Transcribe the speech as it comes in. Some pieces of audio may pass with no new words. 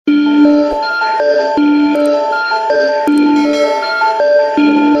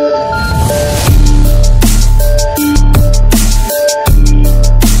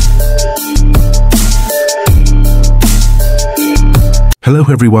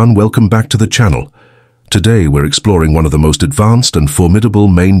everyone, welcome back to the channel. Today we're exploring one of the most advanced and formidable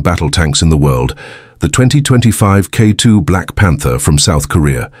main battle tanks in the world, the 2025 K2 Black Panther from South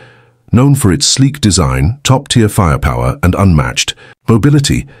Korea. Known for its sleek design, top-tier firepower, and unmatched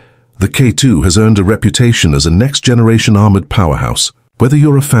mobility, the K2 has earned a reputation as a next-generation armored powerhouse. Whether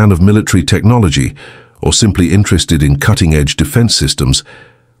you're a fan of military technology or simply interested in cutting-edge defense systems,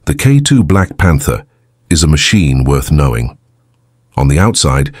 the K2 Black Panther is a machine worth knowing. On the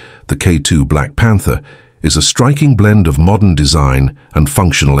outside, the K2 Black Panther is a striking blend of modern design and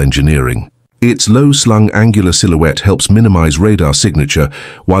functional engineering. Its low-slung angular silhouette helps minimize radar signature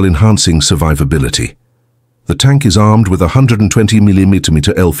while enhancing survivability. The tank is armed with a 120mm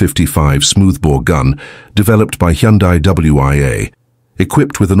L55 smoothbore gun developed by Hyundai WIA,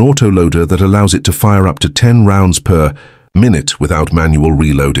 equipped with an autoloader that allows it to fire up to 10 rounds per minute without manual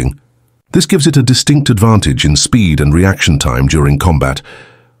reloading. This gives it a distinct advantage in speed and reaction time during combat.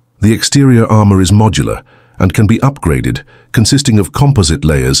 The exterior armor is modular and can be upgraded, consisting of composite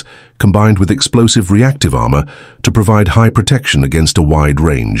layers combined with explosive reactive armor to provide high protection against a wide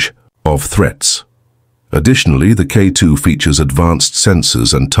range of threats. Additionally, the K2 features advanced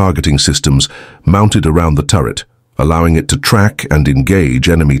sensors and targeting systems mounted around the turret, allowing it to track and engage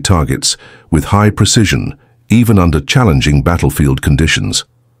enemy targets with high precision, even under challenging battlefield conditions.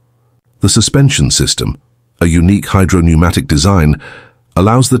 The suspension system, a unique hydropneumatic design,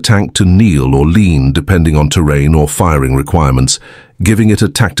 allows the tank to kneel or lean depending on terrain or firing requirements, giving it a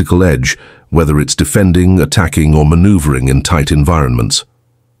tactical edge, whether it's defending, attacking, or maneuvering in tight environments.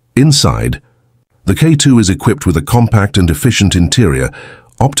 Inside, the K2 is equipped with a compact and efficient interior,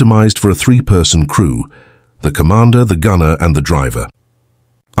 optimized for a three-person crew: the commander, the gunner, and the driver.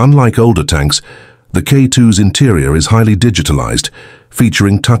 Unlike older tanks, the K2's interior is highly digitalized,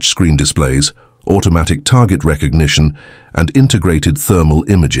 featuring touchscreen displays, automatic target recognition, and integrated thermal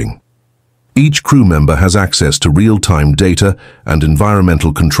imaging. Each crew member has access to real-time data and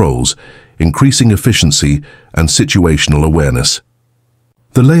environmental controls, increasing efficiency and situational awareness.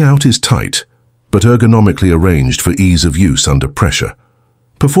 The layout is tight, but ergonomically arranged for ease of use under pressure.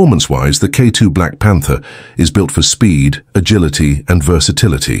 Performance-wise, the K2 Black Panther is built for speed, agility, and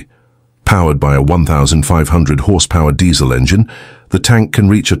versatility. Powered by a 1,500 horsepower diesel engine, the tank can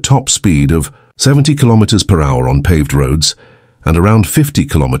reach a top speed of 70 km per hour on paved roads and around 50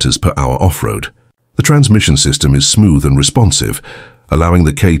 km per hour off-road. The transmission system is smooth and responsive, allowing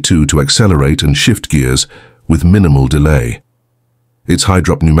the K2 to accelerate and shift gears with minimal delay. Its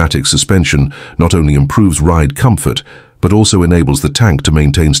hydropneumatic suspension not only improves ride comfort, but also enables the tank to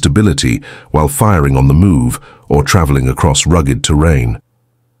maintain stability while firing on the move or traveling across rugged terrain.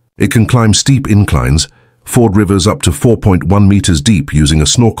 It can climb steep inclines, ford rivers up to 4.1 meters deep using a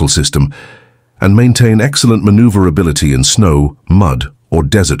snorkel system, and maintain excellent maneuverability in snow, mud, or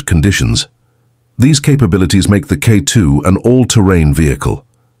desert conditions. These capabilities make the K2 an all-terrain vehicle,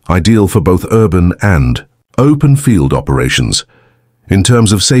 ideal for both urban and open field operations. In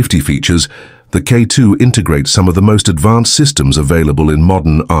terms of safety features, the K2 integrates some of the most advanced systems available in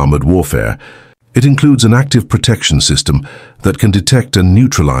modern armored warfare. It includes an active protection system that can detect and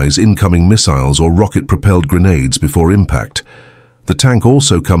neutralize incoming missiles or rocket-propelled grenades before impact. The tank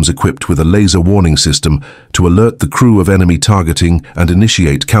also comes equipped with a laser warning system to alert the crew of enemy targeting and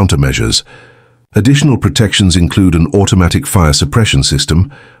initiate countermeasures. Additional protections include an automatic fire suppression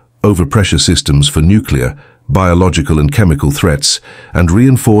system, overpressure systems for nuclear, biological and chemical threats, and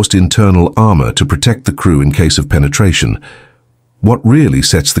reinforced internal armor to protect the crew in case of penetration. What really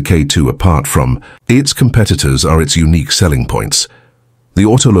sets the K2 apart from its competitors are its unique selling points. The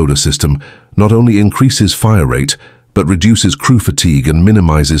autoloader system not only increases fire rate, but reduces crew fatigue and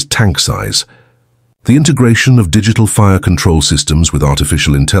minimizes tank size. The integration of digital fire control systems with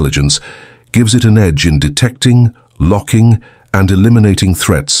artificial intelligence gives it an edge in detecting, locking, and eliminating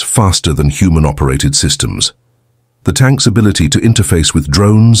threats faster than human-operated systems. The tank's ability to interface with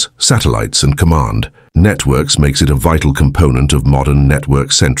drones, satellites, and command networks makes it a vital component of modern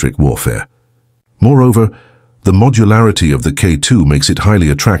network-centric warfare. Moreover, the modularity of the K2 makes it highly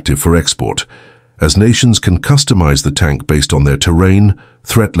attractive for export, as nations can customize the tank based on their terrain,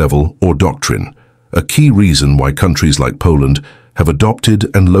 threat level, or doctrine, a key reason why countries like Poland have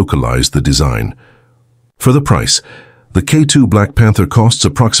adopted and localized the design. For the price, the K2 Black Panther costs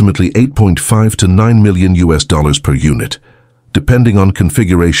approximately $8.5 to $9 million per unit, depending on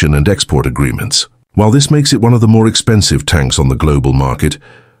configuration and export agreements. While this makes it one of the more expensive tanks on the global market,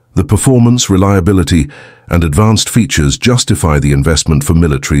 the performance, reliability, and advanced features justify the investment for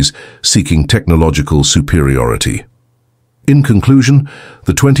militaries seeking technological superiority. In conclusion,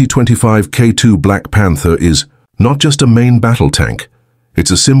 the 2025 K2 Black Panther is not just a main battle tank,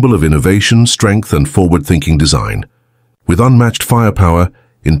 It's a symbol of innovation, strength, and forward-thinking design. With unmatched firepower,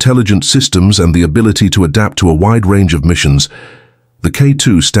 intelligent systems, and the ability to adapt to a wide range of missions, the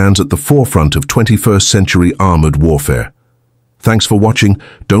K2 stands at the forefront of 21st century armored warfare. Thanks for watching.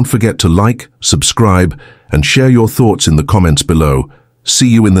 Don't forget to like, subscribe, and share your thoughts in the comments below. See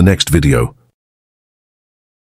you in the next video.